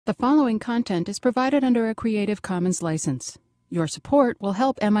The following content is provided under a Creative Commons license. Your support will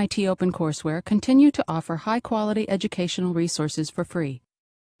help MIT OpenCourseware continue to offer high-quality educational resources for free.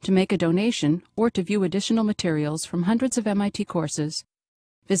 To make a donation or to view additional materials from hundreds of MIT courses,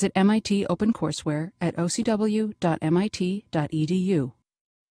 visit MIT OpenCourseware at ocw.mit.edu.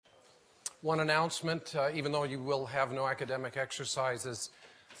 One announcement, even though you will have no academic exercises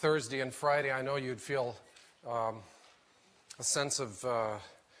Thursday and Friday, I know you'd feel a sense of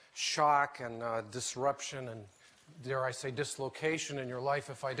shock and disruption and, dare I say, dislocation in your life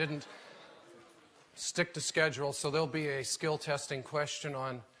if I didn't stick to schedule. So there'll be a skill testing question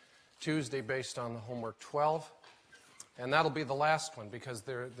on Tuesday based on the homework 12. And that'll be the last one because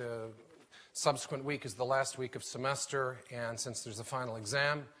the subsequent week is the last week of semester, and since there's a final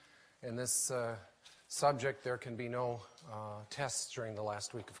exam in this subject, there can be no tests during the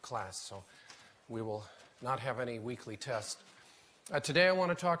last week of class. So we will not have any weekly tests. Today I want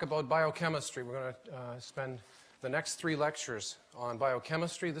to talk about biochemistry. We're going to spend the next 3 lectures on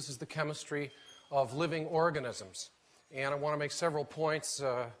biochemistry. This is the chemistry of living organisms. And I want to make several points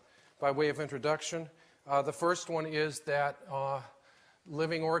by way of introduction. The first one is that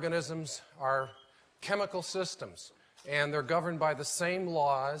living organisms are chemical systems, and they're governed by the same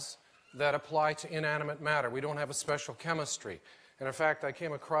laws that apply to inanimate matter. We don't have a special chemistry. And in fact, I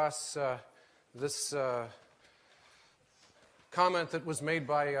came across this comment that was made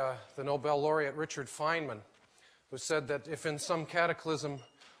by the Nobel laureate Richard Feynman, who said that if in some cataclysm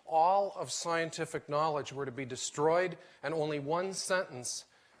all of scientific knowledge were to be destroyed and only one sentence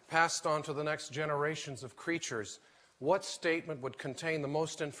passed on to the next generations of creatures, what statement would contain the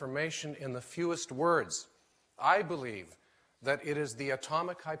most information in the fewest words? I believe that it is the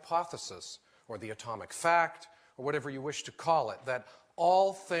atomic hypothesis, or the atomic fact, or whatever you wish to call it, that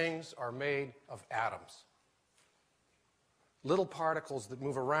all things are made of atoms. Little particles that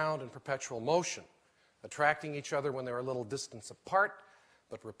move around in perpetual motion, attracting each other when they're a little distance apart,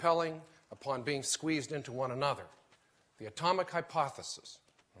 but repelling upon being squeezed into one another. The atomic hypothesis.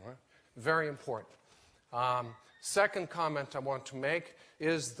 All right? Very important. Second comment I want to make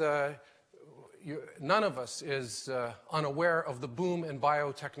is none of us is unaware of the boom in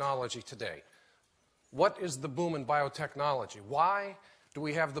biotechnology today. What is the boom in biotechnology? Why do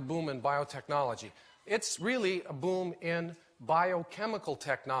we have the boom in biotechnology? It's really a boom in biochemical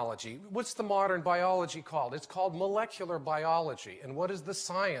technology. What's the modern biology called? It's called molecular biology. And what is the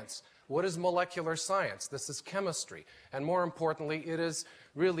science? What is molecular science? This is chemistry. And more importantly, it is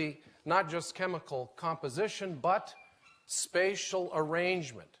really not just chemical composition, but spatial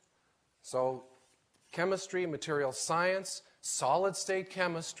arrangement. So chemistry, material science, solid-state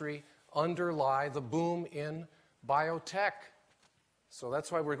chemistry underlie the boom in biotech. So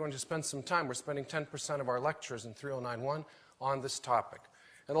that's why we're going to spend some time. We're spending 10% of our lectures in 3091 on this topic.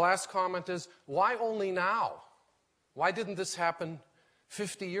 And the last comment is, why only now? Why didn't this happen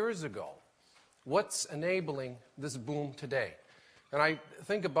 50 years ago? What's enabling this boom today? And I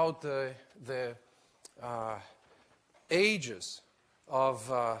think about the ages of,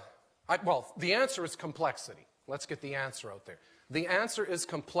 well, the answer is complexity. Let's get the answer out there. The answer is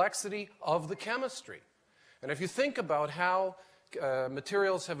complexity of the chemistry. And if you think about how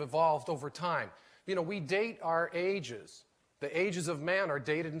materials have evolved over time, you know, we date our ages. The ages of man are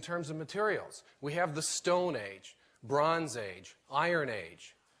dated in terms of materials. We have the Stone Age, Bronze Age, Iron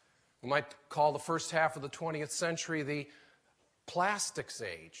Age. We might call the first half of the 20th century the Plastics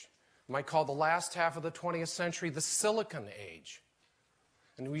Age. We might call the last half of the 20th century the Silicon Age.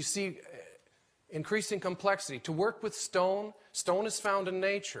 And we see increasing complexity. To work with stone, stone is found in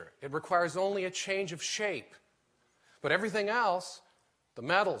nature. It requires only a change of shape. But everything else, the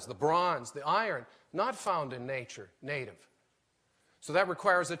metals, the bronze, the iron, not found in nature, native. So that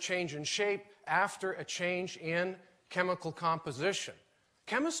requires a change in shape after a change in chemical composition.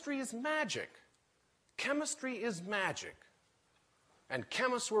 Chemistry is magic. Chemistry is magic. And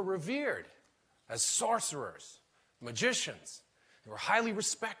chemists were revered as sorcerers, magicians. They were highly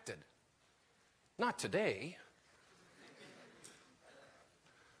respected. Not today.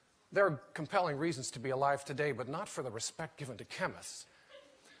 There are compelling reasons to be alive today, but not for the respect given to chemists.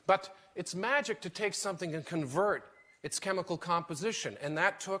 But it's magic to take something and convert its chemical composition, and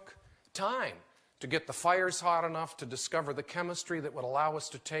that took time to get the fires hot enough to discover the chemistry that would allow us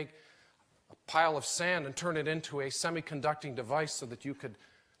to take a pile of sand and turn it into a semiconducting device so that you could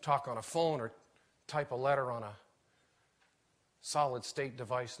talk on a phone or type a letter on a solid-state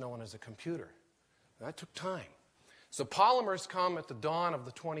device known as a computer. That took time. So polymers come at the dawn of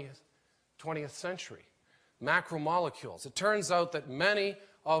the 20th century. Macromolecules. It turns out that many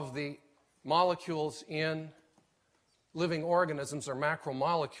of the molecules in living organisms are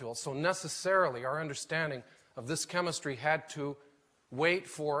macromolecules, so necessarily our understanding of this chemistry had to wait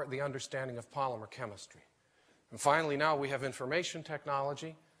for the understanding of polymer chemistry. And finally, now we have information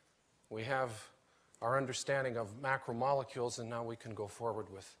technology. We have our understanding of macromolecules, and now we can go forward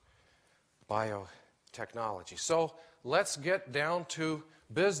with biotechnology. So let's get down to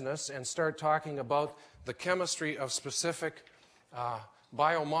business and start talking about the chemistry of specific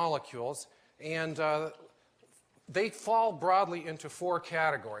biomolecules. And they fall broadly into 4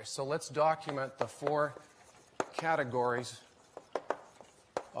 categories. So let's document the 4 categories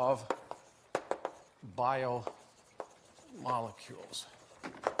of biomolecules.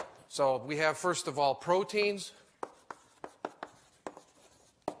 So we have, first of all, proteins,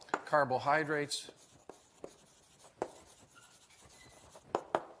 carbohydrates,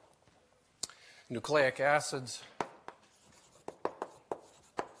 nucleic acids,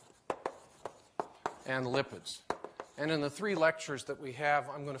 and lipids. And in the 3 lectures that we have,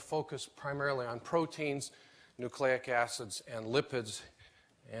 I'm going to focus primarily on proteins, nucleic acids, and lipids.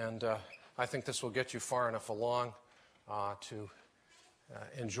 And I think this will get you far enough along to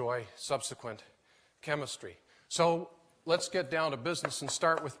enjoy subsequent chemistry. So let's get down to business and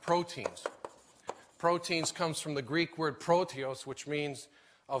start with proteins. Proteins comes from the Greek word proteos, which means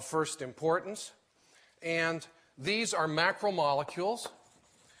of first importance. And these are macromolecules.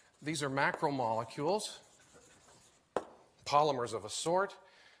 These are macromolecules, polymers of a sort,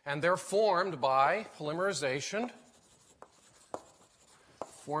 and they're formed by polymerization.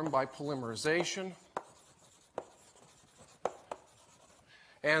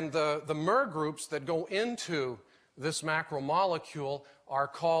 And the mer groups that go into this macromolecule are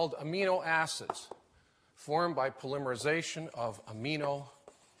called amino acids, formed by polymerization of amino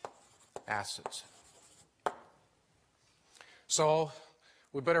acids. So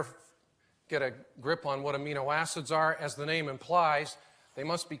we better get a grip on what amino acids are. As the name implies, they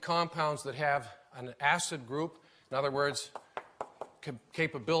must be compounds that have an acid group. In other words,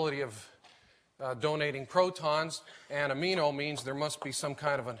 capability of donating protons. And amino means there must be some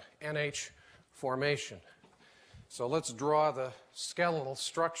kind of an NH formation. So let's draw the skeletal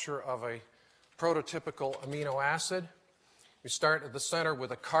structure of a prototypical amino acid. We start at the center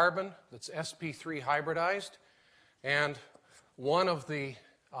with a carbon that's sp3 hybridized. And one of the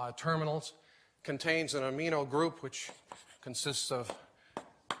terminals contains an amino group which consists of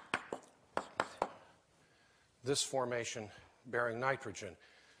this formation bearing nitrogen.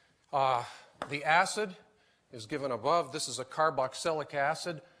 The acid is given above. This is a carboxylic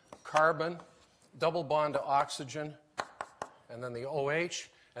acid, carbon, double bond to oxygen, and then the OH.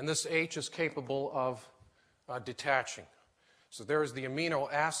 And this H is capable of detaching. So there's the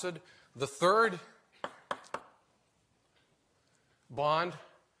amino acid. The third bond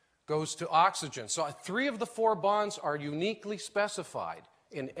goes to oxygen. So 3 of the 4 bonds are uniquely specified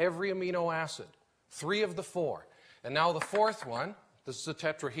in every amino acid. 3 of the 4. And now the 4th one, this is a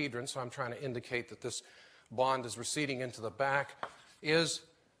tetrahedron, so I'm trying to indicate that this bond is receding into the back, is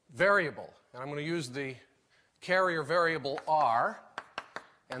variable. And I'm going to use the carrier variable R,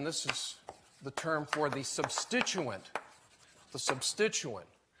 and this is the term for the substituent. The substituent.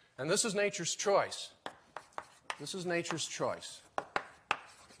 And this is nature's choice. This is nature's choice.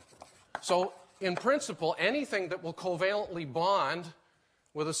 So, in principle, anything that will covalently bond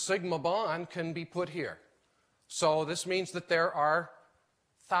with a sigma bond can be put here. So this means that there are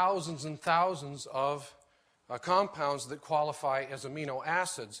thousands and thousands of compounds that qualify as amino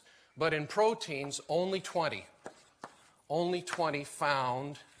acids, but in proteins, only 20. Only 20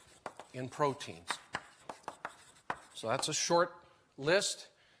 found in proteins. So that's a short list.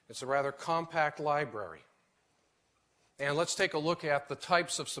 It's a rather compact library. And let's take a look at the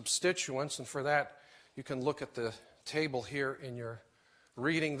types of substituents, and for that you can look at the table here in your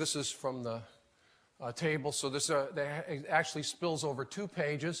reading. This is from the table, so this actually spills over 2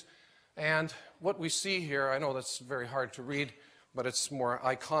 pages. And what we see here, I know that's very hard to read, but it's more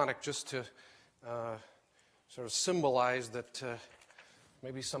iconic just to sort of symbolize that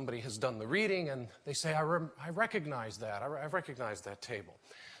maybe somebody has done the reading and they say, I recognize that. I recognize that table.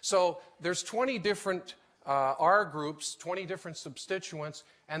 So there's 20 different R groups, 20 different substituents,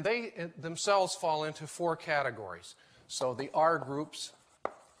 and they themselves fall into 4 categories. So the R groups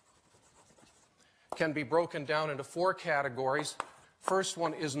can be broken down into 4 categories. First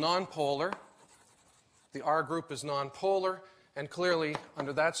one is nonpolar. The R group is nonpolar, and clearly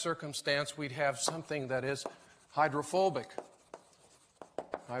under that circumstance we'd have something that is hydrophobic.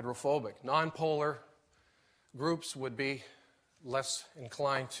 Hydrophobic. Nonpolar groups would be less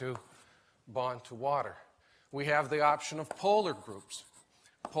inclined to bond to water. We have the option of polar groups.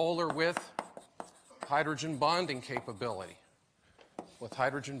 Polar with hydrogen bonding capability. With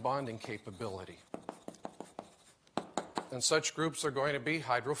hydrogen bonding capability. And such groups are going to be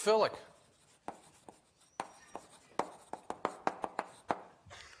hydrophilic.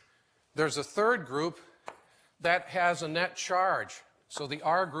 There's a third group that has a net charge. So the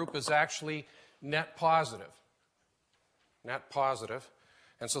R group is actually net positive. Net positive.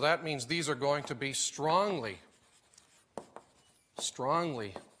 And so that means these are going to be strongly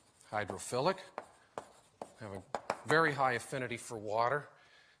hydrophilic, have a very high affinity for water,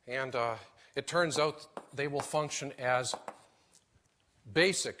 and it turns out they will function as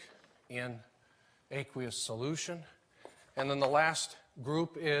basic in aqueous solution. And then the last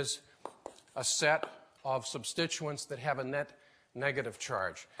group is a set of substituents that have a net negative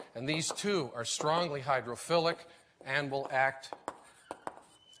charge. And these two are strongly hydrophilic and will act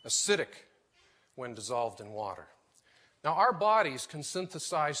acidic when dissolved in water. Now, our bodies can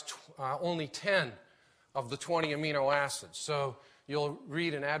synthesize only 10 of the 20 amino acids. So you'll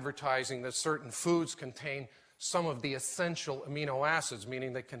read in advertising that certain foods contain some of the essential amino acids,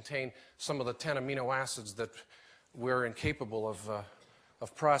 meaning they contain some of the 10 amino acids that we're incapable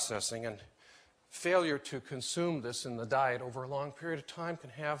of processing. And failure to consume this in the diet over a long period of time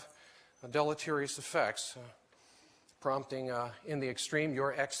can have deleterious effects, prompting, in the extreme,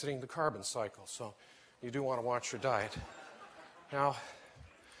 you're exiting the carbon cycle. So you do want to watch your diet. Now,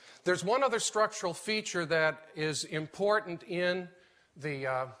 there's one other structural feature that is important in the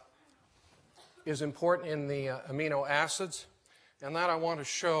amino acids, and that I want to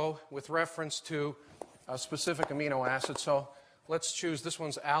show with reference to a specific amino acid. So let's choose, this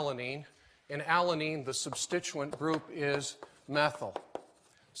one's alanine. In alanine, the substituent group is methyl,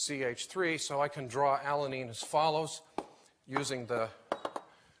 CH3, so I can draw alanine as follows. Using the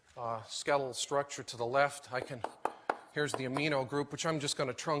skeletal structure to the left, here's the amino group, which I'm just going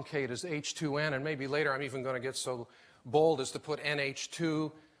to truncate as H2N, and maybe later I'm even going to get so bold as to put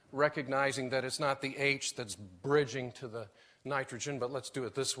NH2, recognizing that it's not the H that's bridging to the nitrogen, but let's do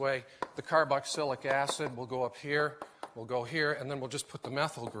it this way. The carboxylic acid will go up here, we'll go here, and then we'll just put the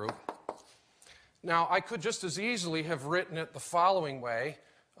methyl group. Now, I could just as easily have written it the following way.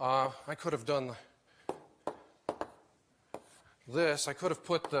 I could have done this. I could have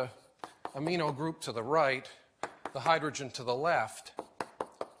put the amino group to the right, the hydrogen to the left.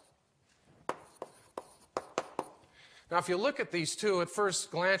 Now, if you look at these two, at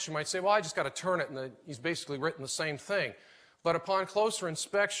first glance, you might say, well, I just got to turn it, and he's basically written the same thing. But upon closer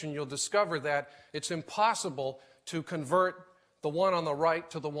inspection, you'll discover that it's impossible to convert the one on the right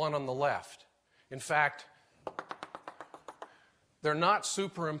to the one on the left. In fact, they're not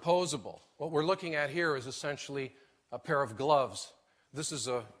superimposable. What we're looking at here is essentially a pair of gloves. This is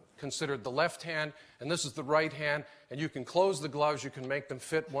considered the left hand, and this is the right hand, and you can close the gloves, you can make them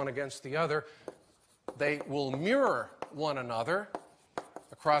fit one against the other. They will mirror one another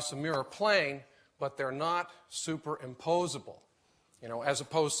across a mirror plane, but they're not superimposable. You know, as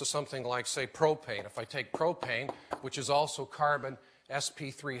opposed to something like, say, propane. If I take propane, which is also carbon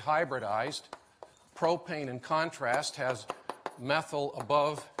sp3 hybridized, propane, in contrast, has methyl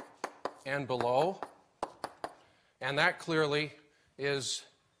above and below, and that clearly is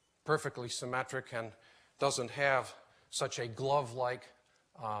perfectly symmetric and doesn't have such a glove-like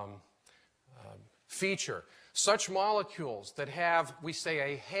feature. Such molecules that have, we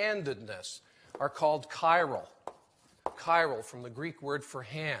say, a handedness are called chiral. Chiral, from the Greek word for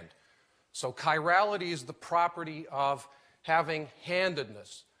hand. So chirality is the property of having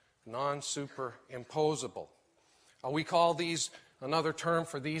handedness, non-superimposable. We call these, another term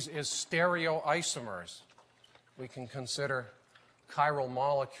for these is stereoisomers. We can consider chiral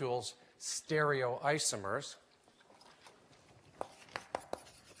molecules stereoisomers.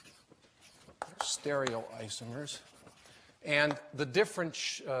 Stereoisomers. And the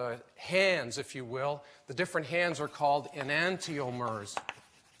different hands, if you will, the different hands are called enantiomers.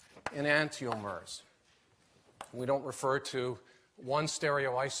 Enantiomers. We don't refer to one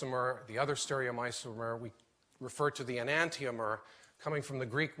stereoisomer, the other stereoisomer. We refer to the enantiomer, coming from the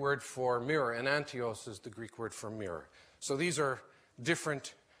Greek word for mirror. Enantios is the Greek word for mirror. So these are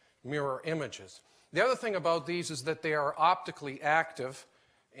different mirror images. The other thing about these is that they are optically active,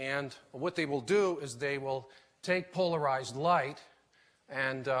 and what they will do is they will take polarized light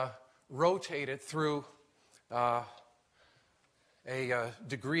and rotate it through a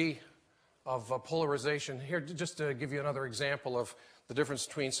degree of polarization. Here, just to give you another example of the difference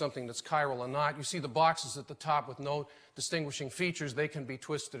between something that's chiral and not, you see the boxes at the top with no distinguishing features. They can be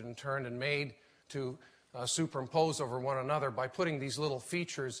twisted and turned and made to superimpose over one another. By putting these little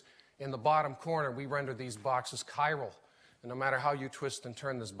features in the bottom corner, we render these boxes chiral. And no matter how you twist and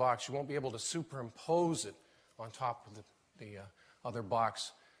turn this box, you won't be able to superimpose it on top of the other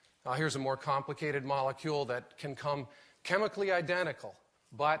box. Now here's a more complicated molecule that can come chemically identical,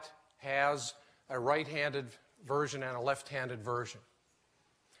 but has a right-handed version and a left-handed version.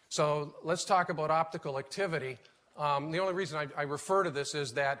 So let's talk about optical activity. The only reason I refer to this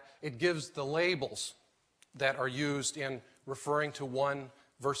is that it gives the labels that are used in referring to one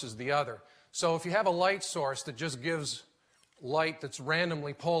versus the other. So if you have a light source that just gives light that's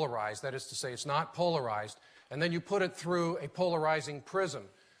randomly polarized, that is to say it's not polarized, and then you put it through a polarizing prism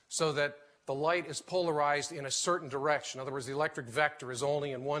so that the light is polarized in a certain direction. In other words, the electric vector is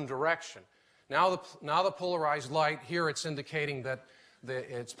only in one direction. Now the polarized light, here it's indicating that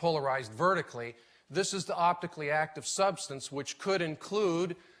it's polarized vertically. This is the optically active substance, which could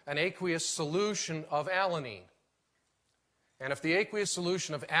include an aqueous solution of alanine. And if the aqueous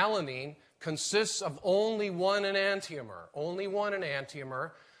solution of alanine consists of only one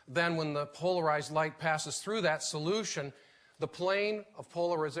enantiomer, then when the polarized light passes through that solution, the plane of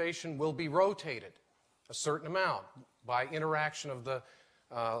polarization will be rotated a certain amount by interaction of the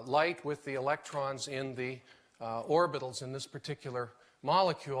light with the electrons in the orbitals in this particular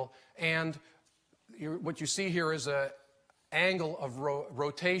molecule. And what you see here is an angle of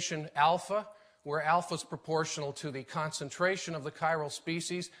rotation alpha, where alpha is proportional to the concentration of the chiral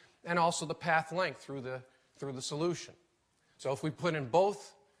species and also the path length through the solution. So if we put in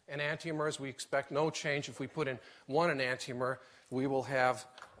both enantiomers, we expect no change. If we put in one enantiomer, we will have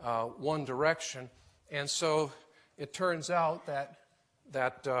one direction. And so it turns out that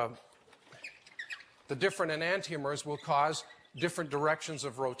the different enantiomers will cause different directions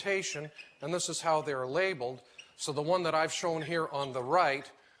of rotation, and this is how they're labeled. So the one that I've shown here on the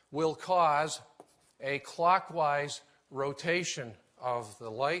right will cause a clockwise rotation of the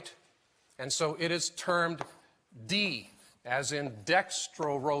light, and so it is termed D, as in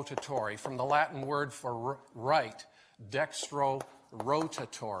dextrorotatory, from the Latin word for right,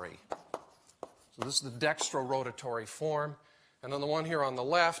 dextrorotatory. So this is the dextrorotatory form, and then the one here on the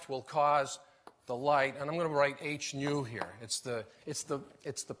left will cause the light, and I'm going to write H nu here. It's the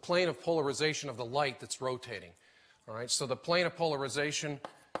plane of polarization of the light that's rotating. All right, so the plane of polarization,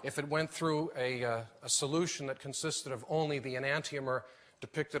 if it went through a solution that consisted of only the enantiomer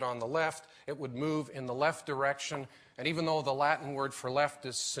depicted on the left, it would move in the left direction. And even though the Latin word for left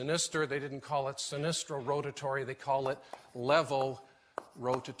is sinister, they didn't call it sinistrorotatory, they call it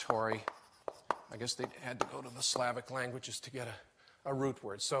levorotatory. I guess they had to go to the Slavic languages to get a root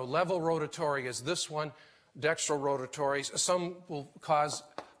word. So levorotatory is this one, dextrorotatory. Some will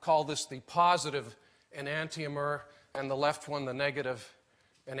call this the positive enantiomer, and the left one the negative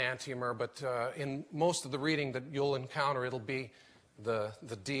enantiomer, but in most of the reading that you'll encounter, it'll be the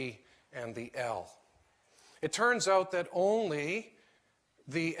D and the L. It turns out that only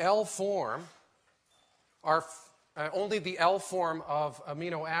the L form of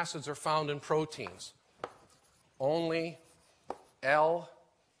amino acids are found in proteins. Only L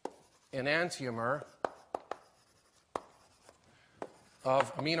enantiomer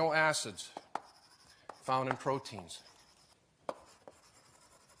of amino acids found in proteins.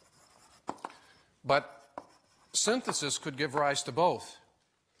 But synthesis could give rise to both.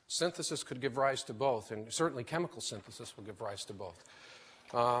 Synthesis could give rise to both, and certainly chemical synthesis will give rise to both.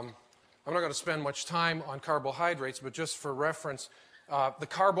 I'm not going to spend much time on carbohydrates, but just for reference, the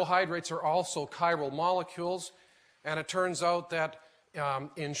carbohydrates are also chiral molecules, and it turns out that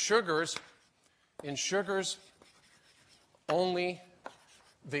in sugars, only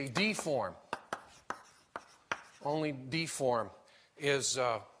the D form is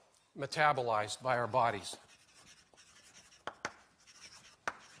metabolized by our bodies.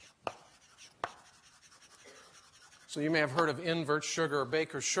 So you may have heard of invert sugar or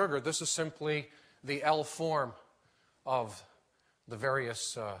baker's sugar. This is simply the L form of the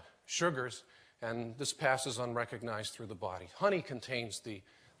various sugars, and this passes unrecognized through the body. Honey contains the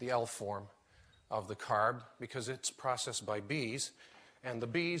L form of the carb because it's processed by bees, and the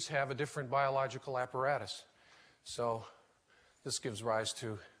bees have a different biological apparatus. So this gives rise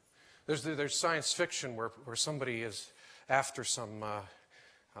to, there's science fiction where somebody is after some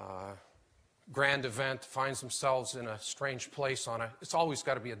grand event, finds themselves in a strange place it's always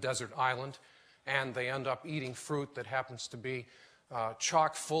got to be a desert island, and they end up eating fruit that happens to be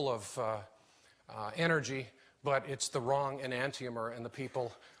chock full of energy, but it's the wrong enantiomer, and the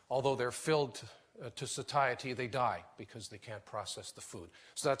people, although they're filled to satiety, they die because they can't process the food.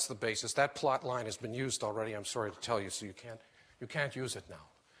 So that's the basis. That plot line has been used already, I'm sorry to tell you, so you can't use it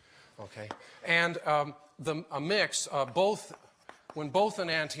now. Okay? And a mix of both, when both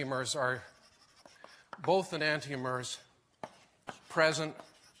enantiomers present.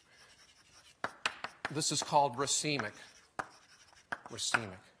 This is called racemic.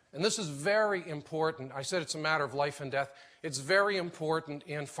 Racemic. And this is very important. I said it's a matter of life and death. It's very important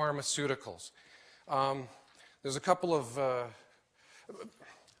in pharmaceuticals. There's a couple of,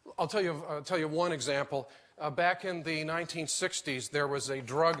 I'll tell you one example. Back in the 1960s, there was a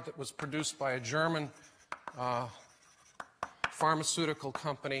drug that was produced by a German pharmaceutical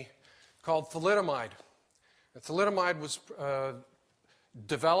company called thalidomide. And thalidomide was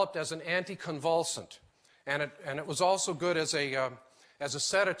developed as an anticonvulsant, and it was also good as a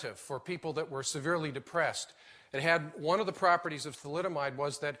sedative for people that were severely depressed. It had one of the properties of thalidomide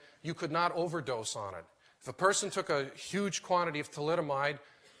was that you could not overdose on it. If a person took a huge quantity of thalidomide,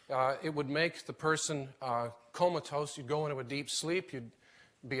 it would make the person comatose. You'd go into a deep sleep. You'd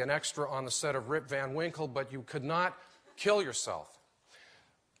be an extra on the set of Rip Van Winkle, but you could not kill yourself.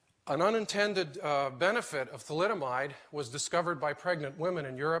 An unintended benefit of thalidomide was discovered by pregnant women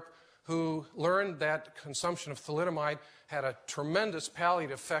in Europe who learned that consumption of thalidomide had a tremendous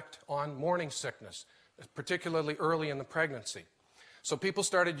palliative effect on morning sickness, particularly early in the pregnancy. So people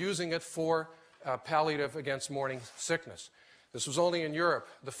started using it for palliative against morning sickness. This was only in Europe.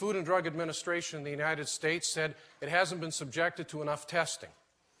 The Food and Drug Administration in the United States said it hasn't been subjected to enough testing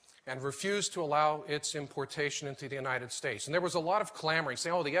and refused to allow its importation into the United States. And there was a lot of clamoring,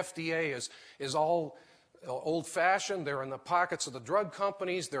 saying, oh, the FDA is all old-fashioned, they're in the pockets of the drug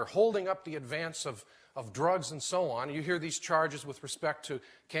companies, they're holding up the advance of drugs and so on. You hear these charges with respect to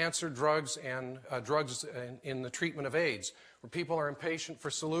cancer drugs and drugs in the treatment of AIDS, where people are impatient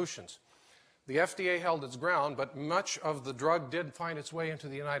for solutions. The FDA held its ground, but much of the drug did find its way into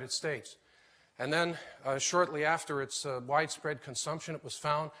the United States. And then shortly after its widespread consumption, it was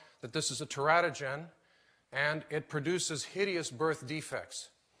found that this is a teratogen, and it produces hideous birth defects.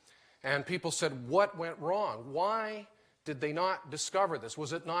 And people said, what went wrong? Why did they not discover this?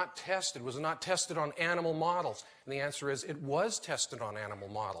 Was it not tested? Was it not tested on animal models? And the answer is it was tested on animal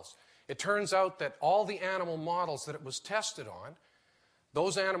models. It turns out that all the animal models that it was tested on,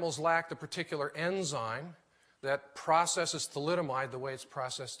 those animals lacked a particular enzyme that processes thalidomide the way it's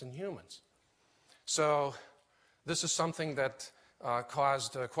processed in humans. So this is something that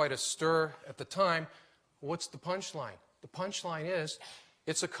caused quite a stir at the time. What's the punchline? The punchline is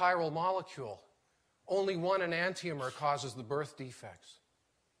it's a chiral molecule. Only one enantiomer causes the birth defects,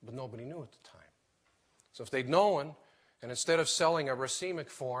 but nobody knew at the time. So if they'd known, and instead of selling a racemic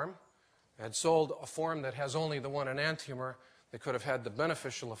form, had sold a form that has only the one enantiomer, they could have had the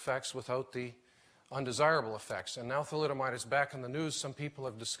beneficial effects without the undesirable effects. And now thalidomide is back in the news. Some people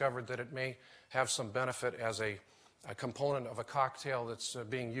have discovered that it may have some benefit as a component of a cocktail that's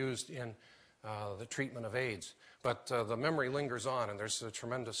being used in the treatment of AIDS. But the memory lingers on, and there's a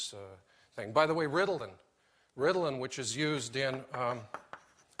tremendous thing. By the way, Ritalin, which is used in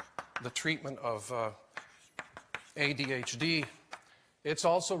the treatment of ADHD, it's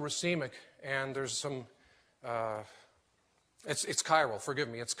also racemic, and there's some, it's chiral, forgive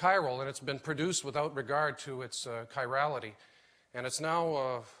me, it's chiral, and it's been produced without regard to its chirality. And it's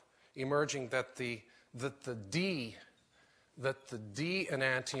now emerging that the D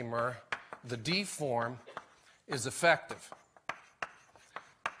enantiomer, the D form, is effective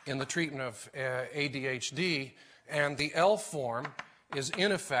in the treatment of ADHD, and the L form is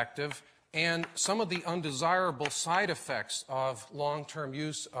ineffective, and some of the undesirable side effects of long-term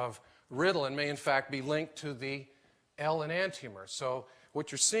use of Ritalin may in fact be linked to the L enantiomer. So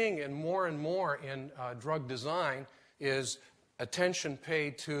what you're seeing in more and more in drug design is attention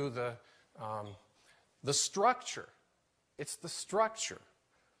paid to the structure. It's the structure.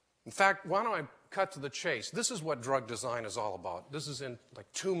 In fact, why don't I cut to the chase? This is what drug design is all about. This is in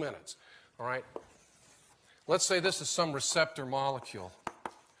like 2 minutes, all right? Let's say this is some receptor molecule,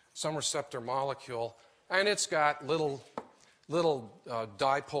 and it's got little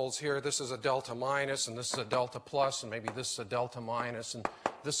dipoles here. This is a delta minus, and this is a delta plus, and maybe this is a delta minus, and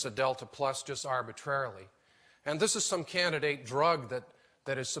this is a delta plus just arbitrarily. And this is some candidate drug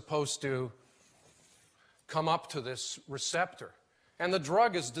that is supposed to come up to this receptor. And the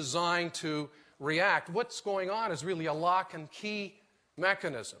drug is designed to react. What's going on is really a lock and key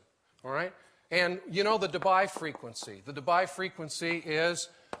mechanism, all right? And you know the Debye frequency. The Debye frequency is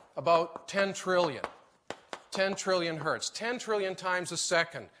about 10 trillion hertz. 10 trillion times a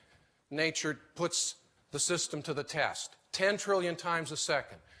second, nature puts the system to the test. 10 trillion times a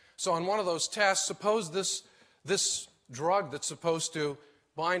second. So on one of those tests, suppose this drug that's supposed to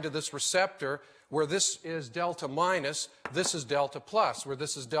bind to this receptor, where this is delta minus, this is delta plus, where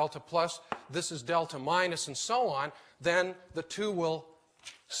this is delta plus, this is delta minus, and so on, then the two will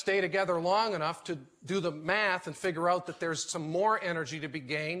stay together long enough to do the math and figure out that there's some more energy to be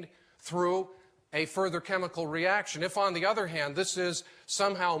gained through a further chemical reaction. If, on the other hand, this is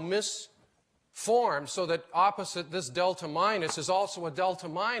somehow misformed so that opposite this delta minus is also a delta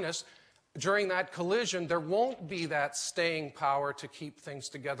minus, during that collision, there won't be that staying power to keep things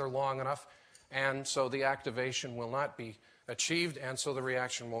together long enough, and so the activation will not be achieved, and so the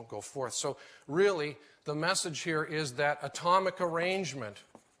reaction won't go forth. So really, the message here is that atomic arrangement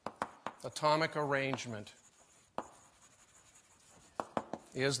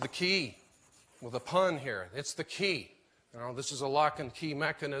is the key. With a pun here, it's the key. You know, this is a lock and key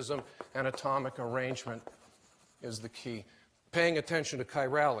mechanism, and atomic arrangement is the key. Paying attention to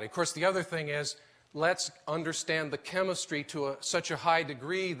chirality. Of course, the other thing is, let's understand the chemistry to such a high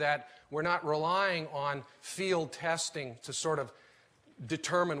degree that we're not relying on field testing to sort of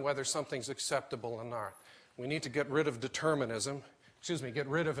determine whether something's acceptable or not. We need to get rid of determinism, get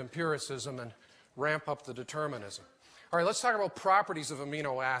rid of empiricism and ramp up the determinism. All right, let's talk about properties of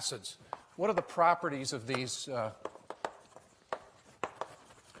amino acids. What are the properties of these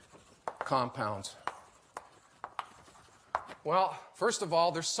compounds? Well, first of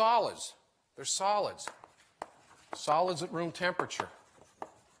all, they're solids. They're solids. Solids at room temperature.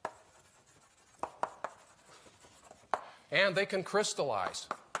 And they can crystallize.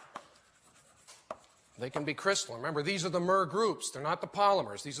 They can be crystalline. Remember, these are the mer groups. They're not the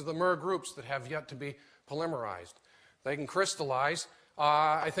polymers. These are the mer groups that have yet to be polymerized. They can crystallize.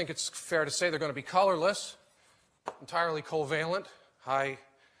 I think it's fair to say they're going to be colorless, entirely covalent,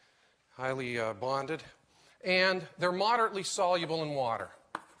 highly bonded, and they're moderately soluble in water.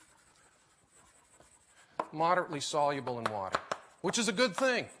 Moderately soluble in water, which is a good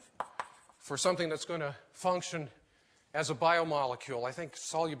thing for something that's going to function as a biomolecule. I think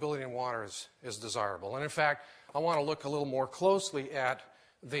solubility in water is desirable. And in fact, I want to look a little more closely at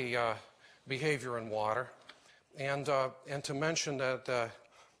the behavior in water. And to mention that the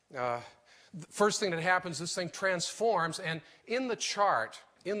first thing that happens, this thing transforms, and in the chart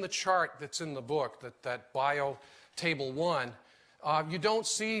that's in the book, that bio table 1, you don't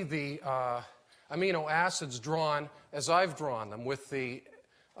see the amino acids drawn as I've drawn them, with the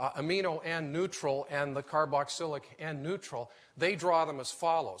amino N neutral and the carboxylic N neutral. They draw them as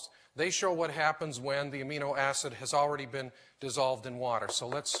follows. They show what happens when the amino acid has already been dissolved in water. So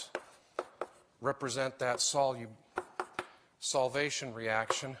let's represent that solvation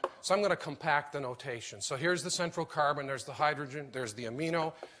reaction. So I'm going to compact the notation. So here's the central carbon, there's the hydrogen, there's the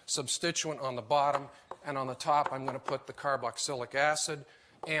amino substituent on the bottom, and on the top I'm going to put the carboxylic acid.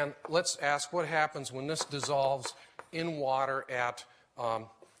 And let's ask what happens when this dissolves in water at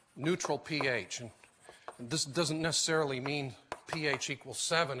neutral pH. And this doesn't necessarily mean pH equals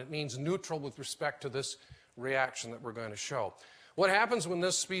 7. It means neutral with respect to this reaction that we're going to show. What happens when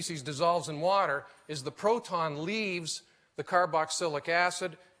this species dissolves in water is the proton leaves the carboxylic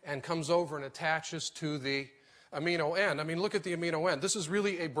acid and comes over and attaches to the amino N. I mean, look at the amino N. This is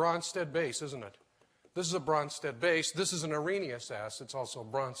really a Bronsted base, isn't it? This is a Bronsted base. This is an Arrhenius acid. It's also a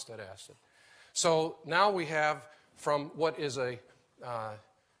Bronsted acid. So now we have, from what is a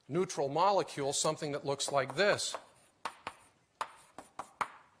neutral molecule, something that looks like this.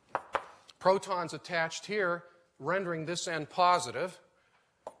 Protons attached here, rendering this end positive.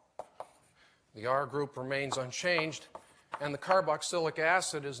 The R group remains unchanged, and the carboxylic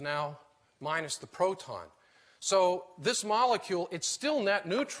acid is now minus the proton. So this molecule, it's still net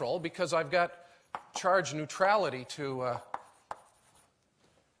neutral because I've got charge neutrality to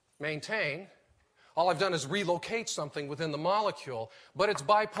maintain. All I've done is relocate something within the molecule, but it's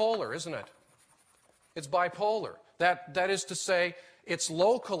bipolar, isn't it? It's bipolar. That is to say, it's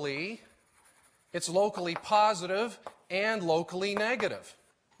locally positive and locally negative,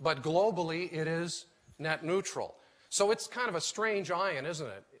 but globally it is net neutral. So it's kind of a strange ion, isn't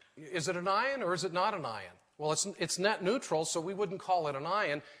it? Is it an ion or is it not an ion? Well, it's net neutral, so we wouldn't call it an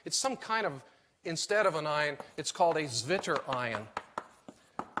ion. It's some kind of, instead of an ion, it's called a Zwitter ion.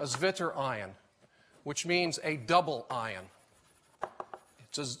 A Zwitter ion, which means a double ion.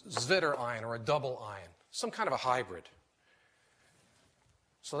 It's a Zwitter ion or a double ion, some kind of a hybrid.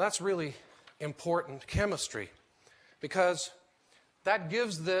 So that's really important chemistry, because that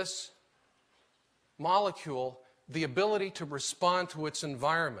gives this molecule the ability to respond to its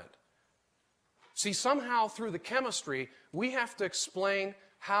environment. See, somehow through the chemistry, we have to explain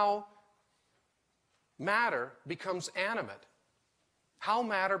how matter becomes animate. How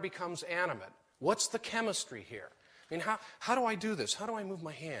matter becomes animate. What's the chemistry here? I mean, how do I do this? How do I move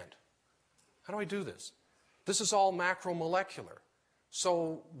my hand? How do I do this? This is all macromolecular.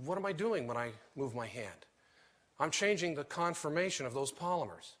 So what am I doing when I move my hand? I'm changing the conformation of those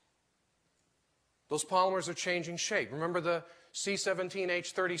polymers. Those polymers are changing shape. Remember the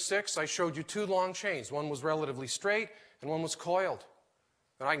C17H36? I showed you two long chains. One was relatively straight and one was coiled.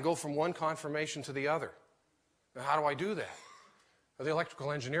 And I can go from one conformation to the other. Now, how do I do that? Well, the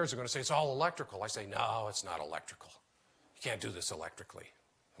electrical engineers are going to say, it's all electrical. I say, no, it's not electrical. You can't do this electrically.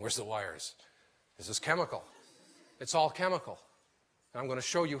 Where's the wires? This is chemical. It's all chemical. And I'm going to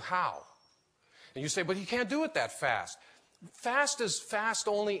show you how. And you say, but you can't do it that fast. Fast is fast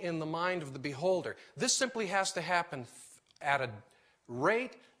only in the mind of the beholder. This simply has to happen at a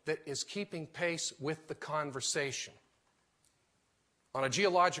rate that is keeping pace with the conversation. On a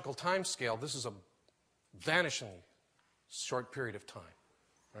geological time scale, this is a vanishingly short period of time,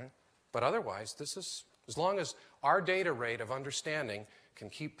 right? But otherwise, this is, as long as our data rate of understanding can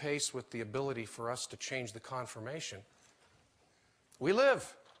keep pace with the ability for us to change the conformation, we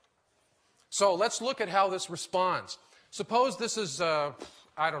live. So let's look at how this responds. Suppose this is, I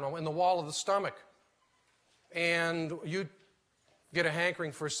don't know, in the wall of the stomach, and you get a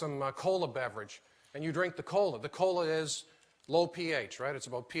hankering for some cola beverage, and you drink the cola. The cola is low pH, right? It's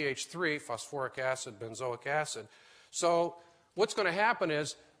about pH 3, phosphoric acid, benzoic acid. So what's going to happen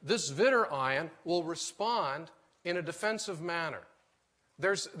is this Zwitter ion will respond in a defensive manner.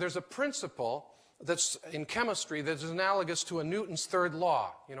 There's a principle that's in chemistry that's analogous to a Newton's third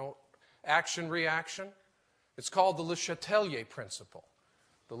law, you know, action-reaction. It's called the Le Chatelier principle.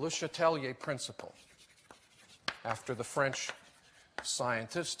 The Le Chatelier principle, after the French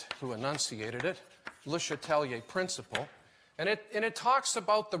scientist who enunciated it, Le Chatelier principle. And it talks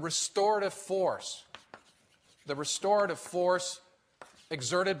about the restorative force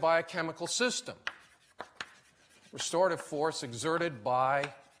exerted by a chemical system. Restorative force exerted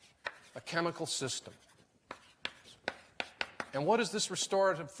by a chemical system. And what is this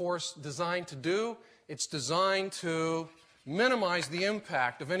restorative force designed to do? It's designed to minimize the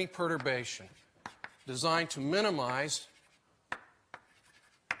impact of any perturbation. Designed to minimize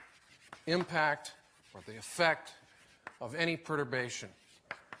impact or the effect of any perturbation.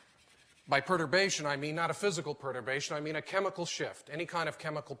 By perturbation, I mean not a physical perturbation, I mean a chemical shift, any kind of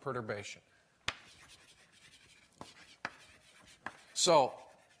chemical perturbation. So,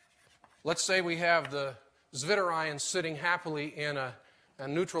 let's say we have the Zwitter ion sitting happily in a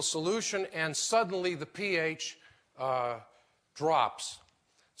neutral solution, and suddenly the pH drops.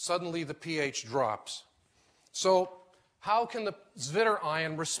 Suddenly the pH drops. So, how can the Zwitter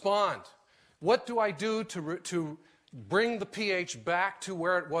ion respond? What do I do to bring the pH back to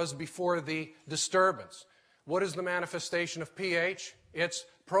where it was before the disturbance? What is the manifestation of pH? It's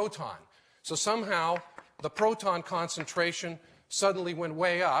proton. So somehow the proton concentration suddenly went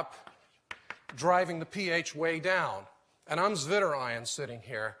way up, driving the pH way down. And I'm Zwitter ion sitting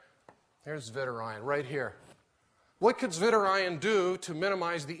here. Here's Zwitter ion right here. What could Zwitter ion do to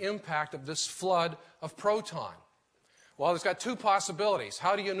minimize the impact of this flood of proton? Well, it's got two possibilities.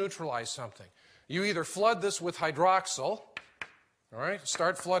 How do you neutralize something? You either flood this with hydroxyl, all right?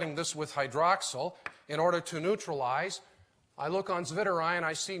 Start flooding this with hydroxyl in order to neutralize. I look on Zwitter ion,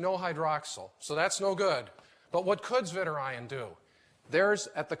 I see no hydroxyl, so that's no good. But what could Zwitter ion do? There's,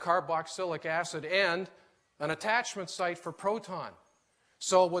 at the carboxylic acid end, an attachment site for proton.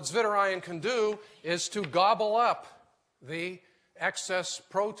 So what Zwitter ion can do is to gobble up the excess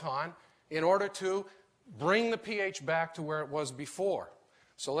proton in order to bring the pH back to where it was before.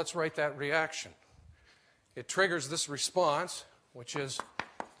 So let's write that reaction. It triggers this response, which is,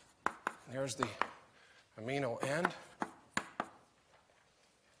 there's the amino end.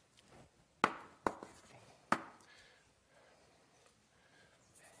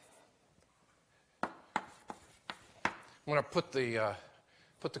 I'm going to put the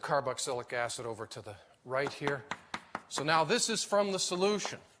carboxylic acid over to the right here. So now this is from the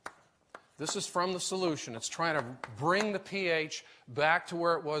solution. This is from the solution. It's trying to bring the pH back to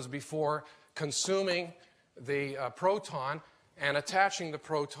where it was before, consuming the proton and attaching the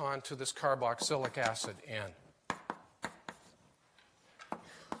proton to this carboxylic acid end.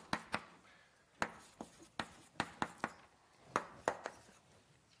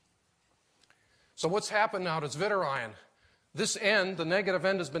 So what's happened now to Zwitter ion? This end, the negative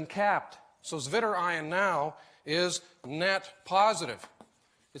end, has been capped. So Zwitter ion now is net positive.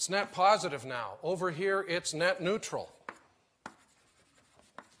 It's net positive now. Over here, it's net neutral.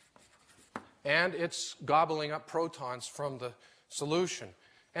 And it's gobbling up protons from the solution.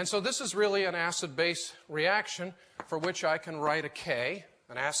 And so this is really an acid-base reaction for which I can write a K,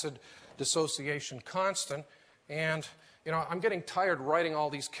 an acid dissociation constant. And, you know, I'm getting tired writing all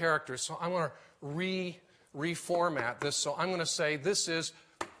these characters, so I'm going to reformat this. So I'm going to say this is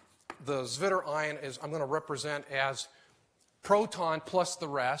the Zwitter ion is, I'm going to represent as proton plus the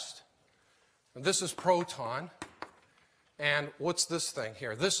rest. And this is proton. And what's this thing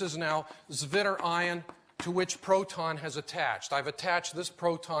here? This is now Zwitter ion to which proton has attached. I've attached this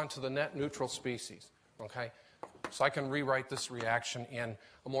proton to the net neutral species. Okay? So I can rewrite this reaction in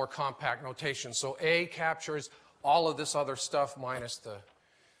a more compact notation. So A captures all of this other stuff minus the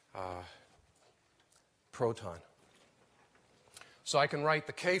proton. So I can write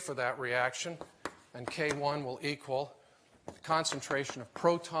the K for that reaction, and K1 will equal the concentration of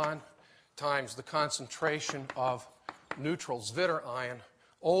proton times the concentration of neutral Zwitter ion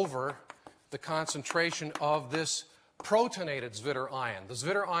over the concentration of this protonated Zwitter ion, the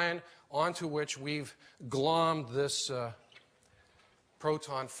Zwitter ion onto which we've glommed this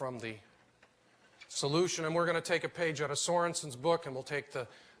proton from the solution. And we're going to take a page out of Sorensen's book, and we'll take the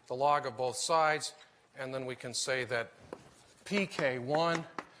log of both sides, and then we can say that pK1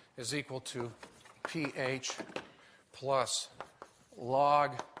 is equal to pH plus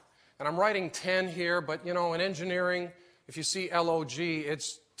log. And I'm writing 10 here, but you know, in engineering, if you see log,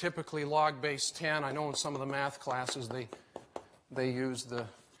 it's typically log base 10. I know in some of the math classes they use the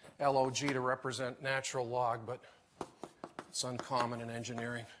log to represent natural log, but it's uncommon in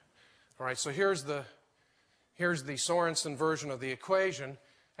engineering. All right, so here's the Sorensen version of the equation.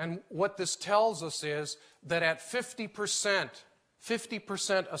 And what this tells us is that at 50%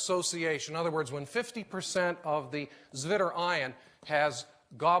 association, in other words, when 50% of the Zwitter ion has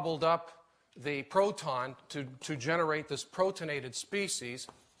gobbled up the proton to generate this protonated species,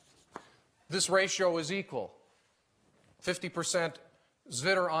 this ratio is equal. 50%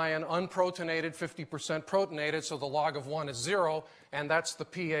 Zwitter ion unprotonated, 50% protonated, so the log of 1 is 0, and that's the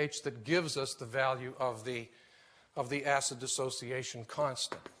pH that gives us the value of the acid dissociation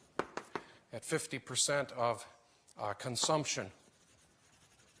constant at 50% of consumption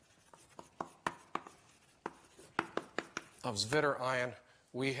of Zwitter ion.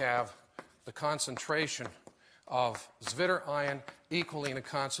 We have the concentration of Zwitter ion equaling the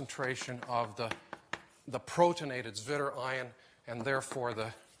concentration of the protonated Zwitter ion, and therefore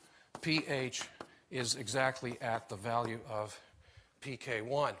the pH is exactly at the value of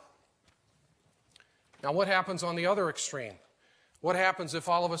pK1. Now what happens on the other extreme? What happens if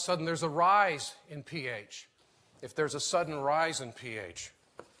all of a sudden there's a rise in pH? If there's a sudden rise in pH,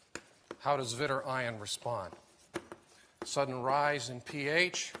 how does Zwitter ion respond? Sudden rise in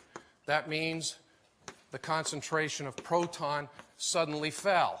pH, that means the concentration of proton suddenly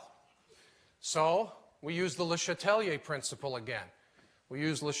fell. So we use the Le Chatelier principle again. We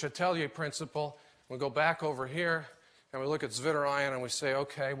use Le Chatelier principle. We go back over here and we look at Zwitter ion and we say,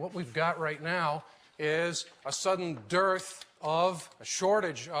 okay, what we've got right now is a sudden dearth of, a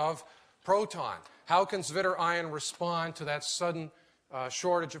shortage of proton. How can Zwitter ion respond to that sudden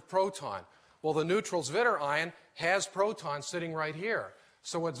shortage of proton? Well, the neutral Zwitter ion has protons sitting right here.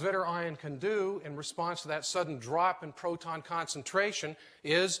 So what Zwitter ion can do in response to that sudden drop in proton concentration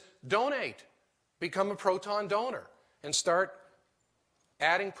is donate, become a proton donor, and start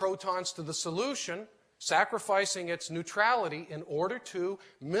adding protons to the solution, sacrificing its neutrality in order to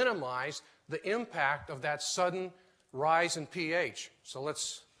minimize the impact of that sudden rise in pH. So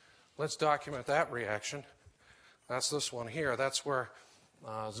let's document that reaction. That's this one here. That's where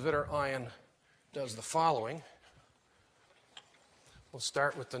Zwitter ion does the following. We'll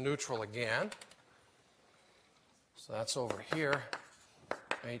start with the neutral again. So that's over here,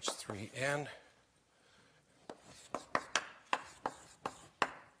 H3N.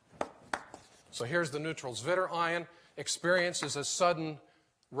 So here's the neutral Zwitter ion, experiences a sudden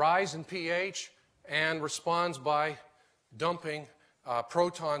rise in pH and responds by dumping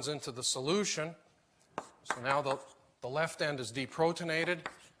protons into the solution. So now the left end is deprotonated,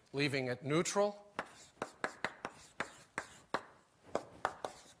 leaving it neutral.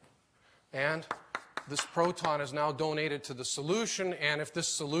 And this proton is now donated to the solution, and if this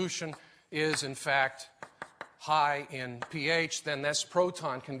solution is in fact high in pH, then this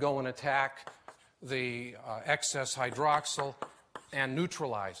proton can go and attack the excess hydroxyl and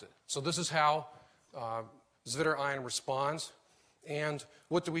neutralize it. So this is how Zwitter ion responds. And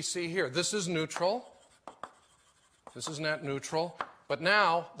what do we see here? This is neutral. This is net neutral. But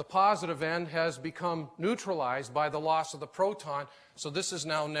now the positive end has become neutralized by the loss of the proton. So this is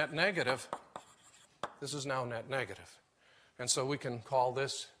now net negative. This is now net negative. And so we can call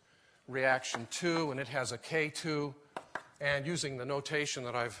this reaction 2, and it has a K2. And using the notation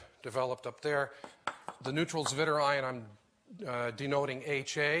that I've developed up there, the neutral Zwitter ion I'm denoting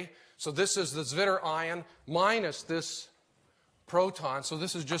HA. So this is the Zwitter ion minus this proton. So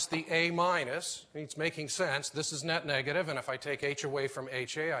this is just the A minus. It's making sense. This is net negative, and if I take H away from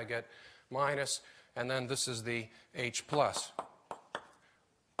HA, I get minus, and then this is the H plus.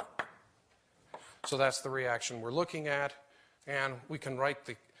 So that's the reaction we're looking at, and we can write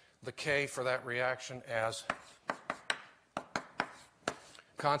the K for that reaction as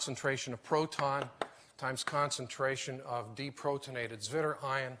concentration of proton times concentration of deprotonated Zwitter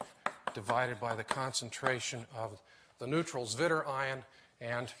ion divided by the concentration of the neutral Zwitter ion,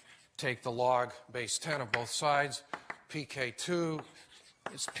 and take the log base 10 of both sides. pK2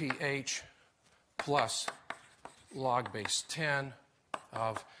 is pH plus log base 10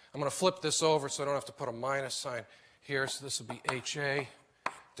 of, I'm going to flip this over so I don't have to put a minus sign here, so this will be HA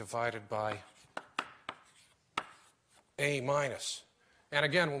divided by A minus. And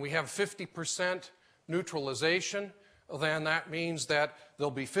again, when we have 50% neutralization, then that means that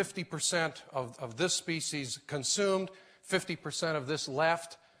there'll be 50% of this species consumed, 50% of this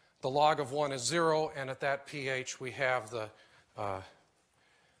left. The log of 1 is 0, and at that pH we have the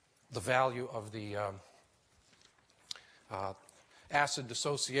value of the acid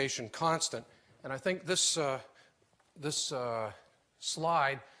dissociation constant. And I think this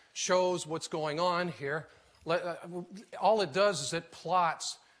slide shows what's going on here. All it does is it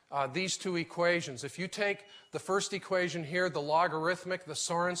plots these two equations. If you take the first equation here, the logarithmic, the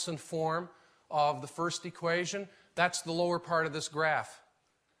Sorensen form of the first equation, that's the lower part of this graph.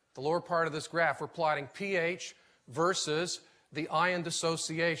 The lower part of this graph, we're plotting pH versus the ion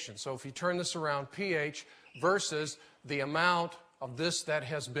dissociation. So if you turn this around, pH versus the amount of this that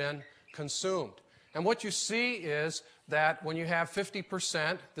has been consumed. And what you see is that when you have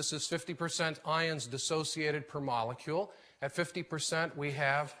 50%, this is 50% ions dissociated per molecule. At 50%, we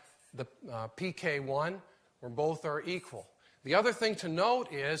have the pK1, where both are equal. The other thing to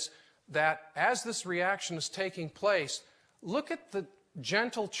note is that as this reaction is taking place, look at the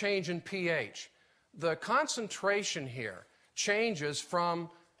gentle change in pH. The concentration here changes from,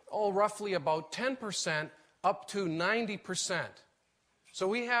 roughly about 10% up to 90%. So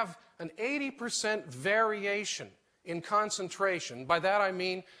we have an 80% variation in concentration. By that I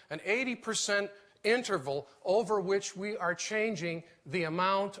mean an 80% interval over which we are changing the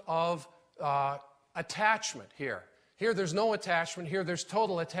amount of attachment here. Here there's no attachment, here there's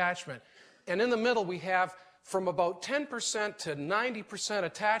total attachment. And in the middle we have from about 10% to 90%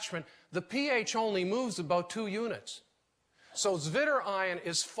 attachment, the pH only moves about 2 units. So Zwitter ion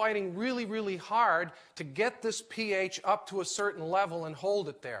is fighting really, really hard to get this pH up to a certain level and hold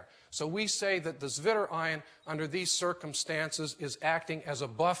it there. So we say that the Zwitter ion under these circumstances is acting as a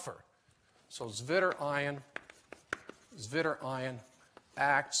buffer. So Zwitter ion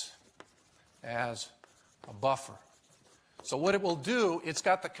acts as a buffer. So what it will do, it's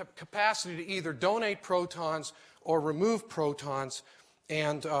got the capacity to either donate protons or remove protons,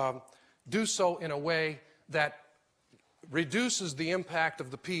 and do so in a way that reduces the impact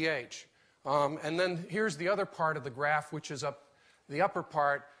of the pH. And then here's the other part of the graph, which is the upper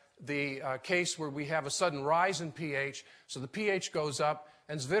part, the case where we have a sudden rise in pH. So the pH goes up,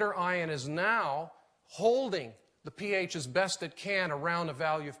 and Zwitter ion is now holding the pH as best it can around a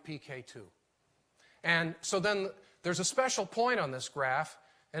value of pK2. And so then there's a special point on this graph,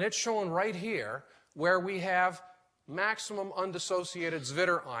 and it's shown right here, where we have maximum undissociated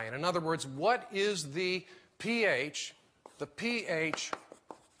Zwitter ion. In other words, what is the pH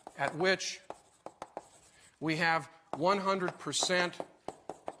at which we have 100%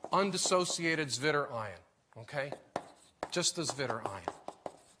 undissociated Zwitter ion, okay? Just the Zwitter ion.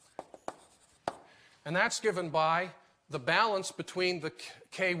 And that's given by the balance between the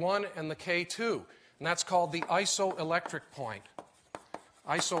K1 and the K2, and that's called the isoelectric point.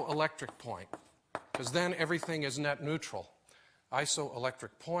 Isoelectric point, because then everything is net neutral.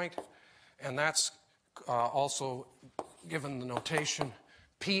 Isoelectric point, and that's also given the notation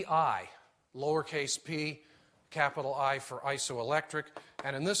PI, lowercase p, capital I for isoelectric,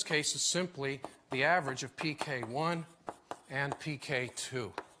 and in this case it's simply the average of pK1 and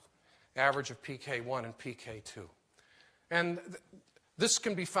pK2. Average of pK1 and pK2. And this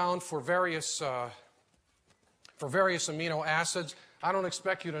can be found for various amino acids. I don't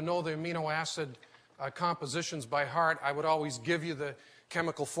expect you to know the amino acid compositions by heart. I would always give you the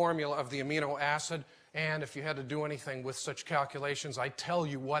chemical formula of the amino acid, and if you had to do anything with such calculations, I tell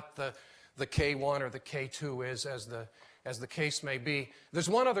you what the K1 or the K2 is, as the case may be. There's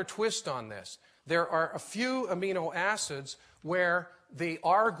one other twist on this. There are a few amino acids where the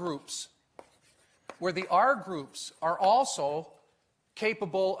R groups are also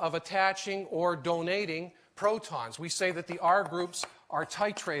capable of attaching or donating protons. We say that the R groups are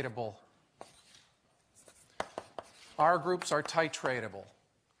titratable. R groups are titratable.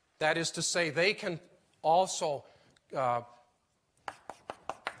 That is to say, they can also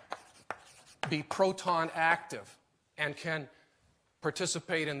be proton active and can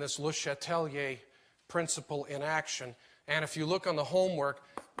participate in this Le Chatelier principle in action. And if you look on the homework,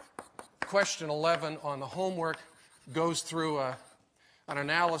 question 11 on the homework goes through an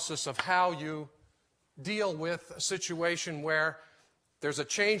analysis of how you deal with a situation where there's a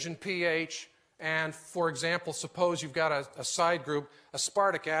change in pH, and for example, suppose you've got a side group.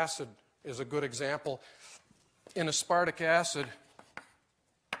 Aspartic acid is a good example. In aspartic acid,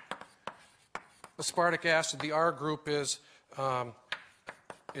 the R group is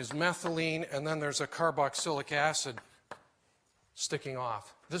methylene, and then there's a carboxylic acid sticking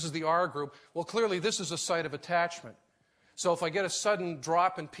off. This is the R group. Well, clearly this is a site of attachment. So if I get a sudden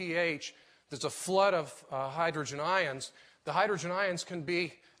drop in pH, there's a flood of hydrogen ions. The hydrogen ions can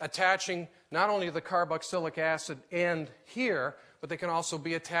be attaching not only to the carboxylic acid end here, but they can also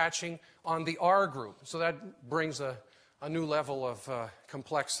be attaching on the R group. So that brings a new level of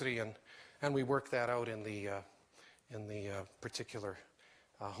complexity, and we work that out in the particular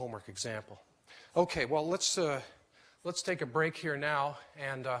homework example. Okay, well, let's take a break here now,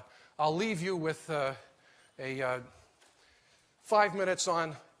 and I'll leave you with 5 minutes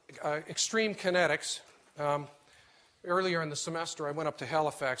on extreme kinetics. Earlier in the semester, I went up to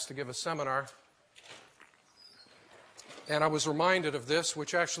Halifax to give a seminar, and I was reminded of this,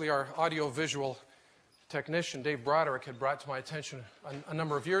 which actually our audiovisual technician, Dave Broderick, had brought to my attention a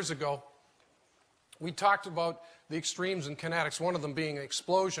number of years ago. We talked about the extremes in kinetics, one of them being an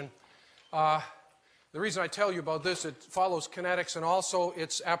explosion. The reason I tell you about this, it follows kinetics, and also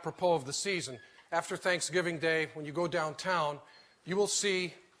it's apropos of the season. After Thanksgiving Day, when you go downtown, you will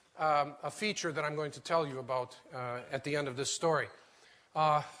see a feature that I'm going to tell you about at the end of this story.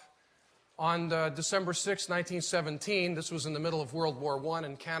 On December 6, 1917, this was in the middle of World War I,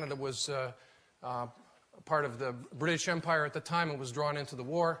 and Canada was part of the British Empire at the time and was drawn into the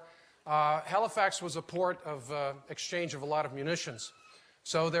war. Halifax was a port of exchange of a lot of munitions.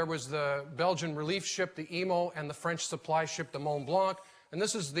 So there was the Belgian relief ship, the Amino, and the French supply ship, the Mont Blanc. And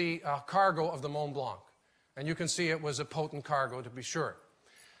this is the cargo of the Mont Blanc. And you can see it was a potent cargo, to be sure.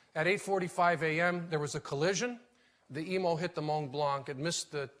 At 8:45 a.m., there was a collision. The Amino hit the Mont Blanc. It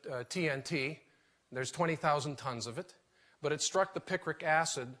missed the TNT. There's 20,000 tons of it. But it struck the picric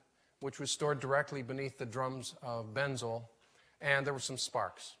acid, which was stored directly beneath the drums of benzol. And there were some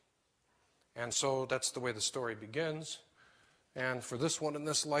sparks. And so that's the way the story begins. And for this one in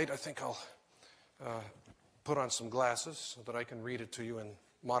this light, I think I'll put on some glasses so that I can read it to you in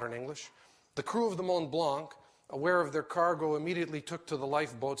modern English. The crew of the Mont Blanc, aware of their cargo, immediately took to the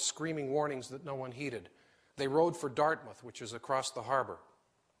lifeboats, screaming warnings that no one heeded. They rowed for Dartmouth, which is across the harbor.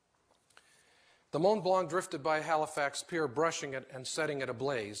 The Mont Blanc drifted by Halifax Pier, brushing it and setting it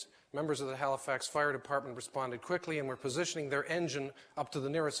ablaze. Members of the Halifax Fire Department responded quickly and were positioning their engine up to the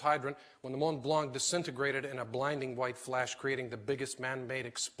nearest hydrant when the Mont Blanc disintegrated in a blinding white flash, creating the biggest man-made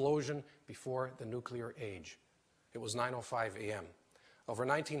explosion before the nuclear age. It was 9:05 a.m. Over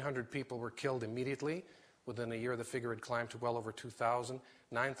 1,900 people were killed immediately. Within a year, the figure had climbed to well over 2,000,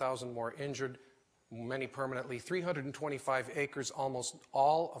 9,000 more injured, many permanently, 325 acres, almost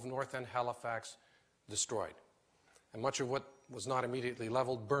all of North End Halifax, destroyed. And much of what was not immediately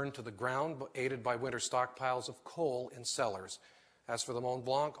leveled burned to the ground, but aided by winter stockpiles of coal in cellars. As for the Mont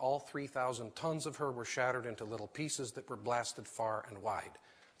Blanc, all 3,000 tons of her were shattered into little pieces that were blasted far and wide.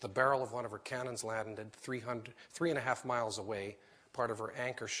 The barrel of one of her cannons landed 3.5 miles away. Part of her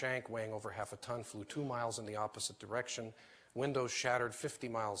anchor shank, weighing over half a ton, flew 2 miles in the opposite direction. Windows shattered 50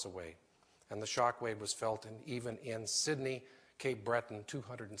 miles away. And the shockwave was felt even in Sydney, Cape Breton,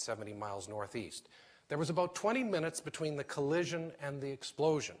 270 miles northeast. There was about 20 minutes between the collision and the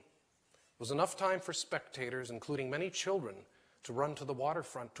explosion. It was enough time for spectators, including many children, to run to the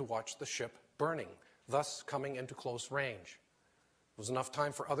waterfront to watch the ship burning, thus coming into close range. It was enough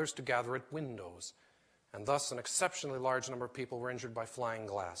time for others to gather at windows, and thus an exceptionally large number of people were injured by flying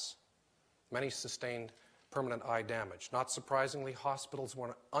glass. Many sustained permanent eye damage. Not surprisingly, hospitals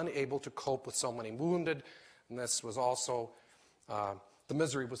were unable to cope with so many wounded, and this was also the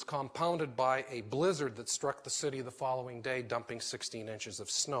misery was compounded by a blizzard that struck the city the following day, dumping 16 inches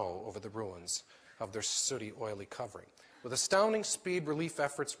of snow over the ruins of their sooty, oily covering. With astounding speed, relief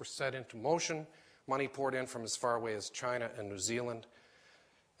efforts were set into motion. Money poured in from as far away as China and New Zealand.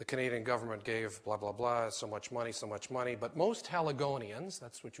 The Canadian government gave blah, blah, blah, so much money. But most Haligonians,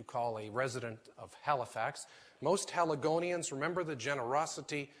 that's what you call a resident of Halifax, most Haligonians remember the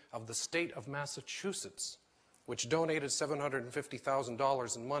generosity of the state of Massachusetts, which donated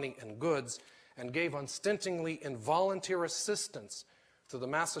 $750,000 in money and goods and gave unstintingly and volunteer assistance to the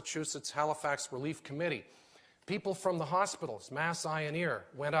Massachusetts Halifax Relief Committee. People from the hospitals, Mass Eye and Ear,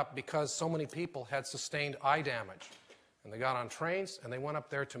 went up because so many people had sustained eye damage. And they got on trains and they went up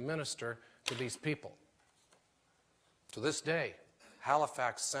there to minister to these people. To this day,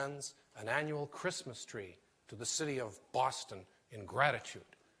 Halifax sends an annual Christmas tree to the city of Boston in gratitude.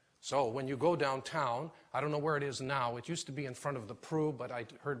 So when you go downtown, I don't know where it is now. It used to be in front of the Prue, but I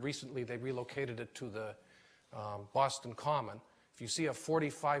heard recently they relocated it to the Boston Common. If you see a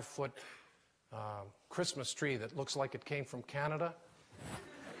 45-foot Christmas tree that looks like it came from Canada,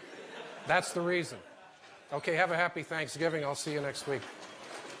 that's the reason. Okay, have a happy Thanksgiving. I'll see you next week.